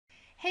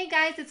Hey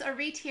guys, it's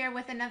Arit here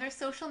with another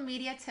social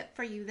media tip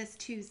for you this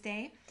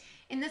Tuesday.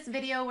 In this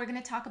video, we're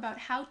going to talk about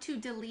how to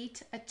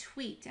delete a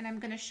tweet, and I'm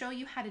going to show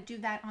you how to do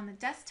that on the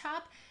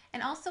desktop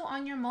and also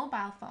on your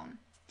mobile phone.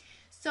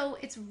 So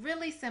it's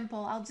really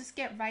simple. I'll just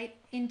get right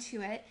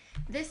into it.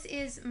 This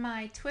is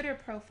my Twitter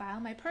profile,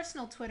 my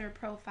personal Twitter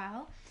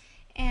profile.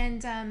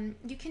 And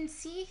you can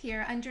see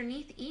here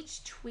underneath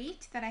each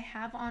tweet that I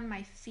have on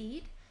my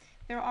feed,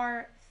 there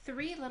are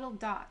three little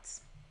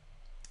dots.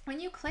 When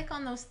you click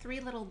on those three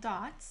little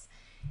dots,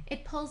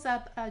 it pulls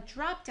up a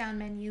drop-down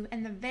menu,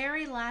 and the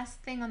very last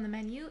thing on the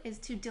menu is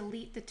to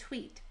delete the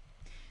tweet.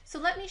 So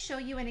let me show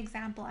you an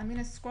example. I'm going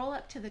to scroll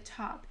up to the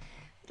top.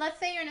 Let's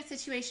say you're in a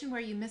situation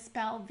where you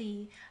misspell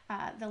the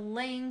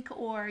link,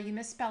 or you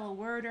misspell a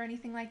word or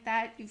anything like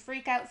that. You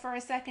freak out for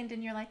a second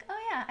and you're like, oh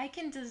yeah, I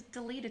can just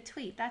delete a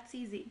tweet. That's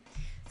easy.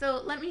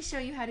 So let me show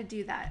you how to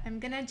do that. I'm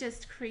going to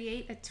just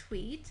create a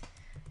tweet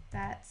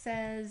that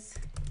says,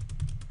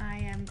 I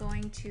am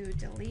going to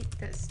delete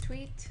this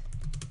tweet.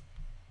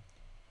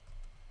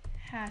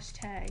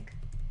 Hashtag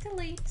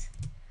delete.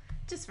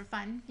 Just for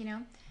fun, you know.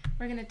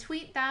 We're going to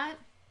tweet that,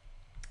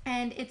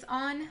 and it's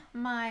on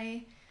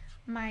my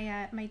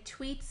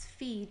tweets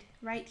feed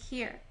right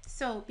here.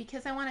 So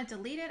because I want to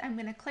delete it, I'm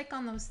going to click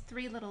on those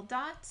three little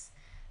dots,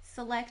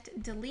 select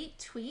delete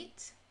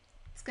tweet.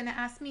 It's going to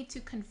ask me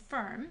to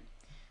confirm.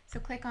 So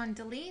click on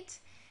delete,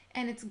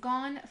 and it's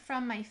gone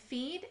from my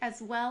feed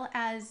as well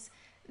as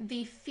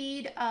the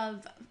feed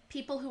of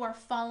people who are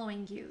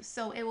following you.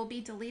 So it will be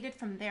deleted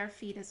from their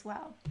feed as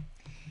well.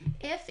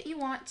 If you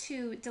want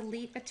to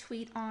delete a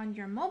tweet on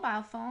your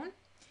mobile phone,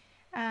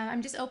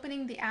 I'm just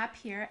opening the app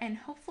here, and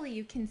hopefully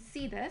you can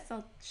see this.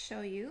 I'll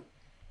show you.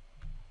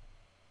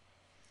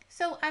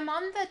 So I'm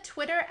on the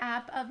Twitter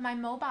app of my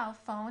mobile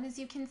phone, as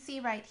you can see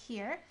right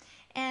here.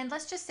 And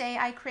let's just say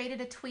I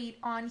created a tweet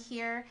on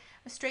here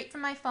straight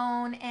from my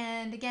phone,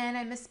 and again,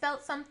 I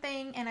misspelled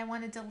something and I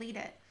want to delete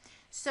it.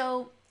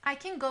 So I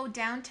can go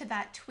down to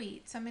that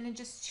tweet. So I'm going to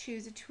just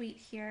choose a tweet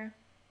here.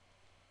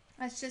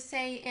 Let's just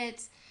say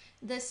it's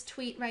this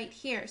tweet right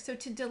here. So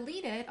to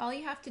delete it, all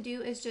you have to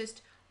do is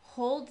just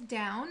hold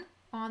down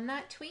on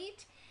that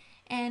tweet,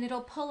 and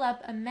it'll pull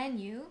up a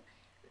menu.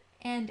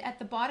 And at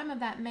the bottom of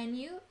that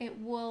menu,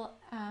 it will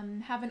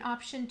have an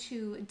option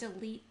to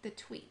delete the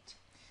tweet.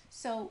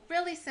 So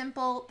really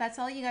simple. That's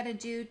all you got to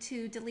do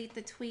to delete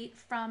the tweet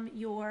from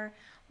your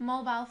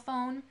mobile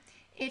phone.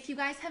 If you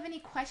guys have any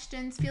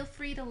questions, feel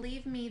free to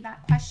leave me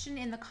that question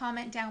in the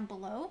comment down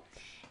below.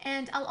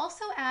 And I'll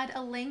also add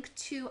a link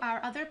to our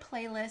other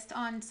playlist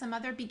on some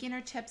other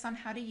beginner tips on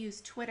how to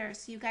use Twitter,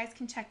 so you guys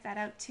can check that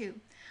out too.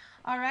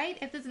 Alright,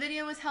 if this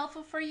video was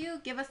helpful for you,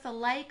 give us a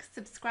like,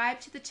 subscribe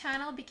to the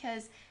channel,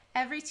 because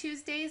every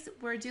Tuesdays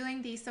we're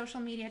doing these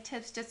social media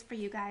tips just for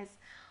you guys.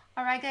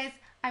 Alright guys,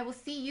 I will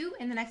see you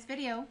in the next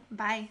video.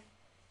 Bye.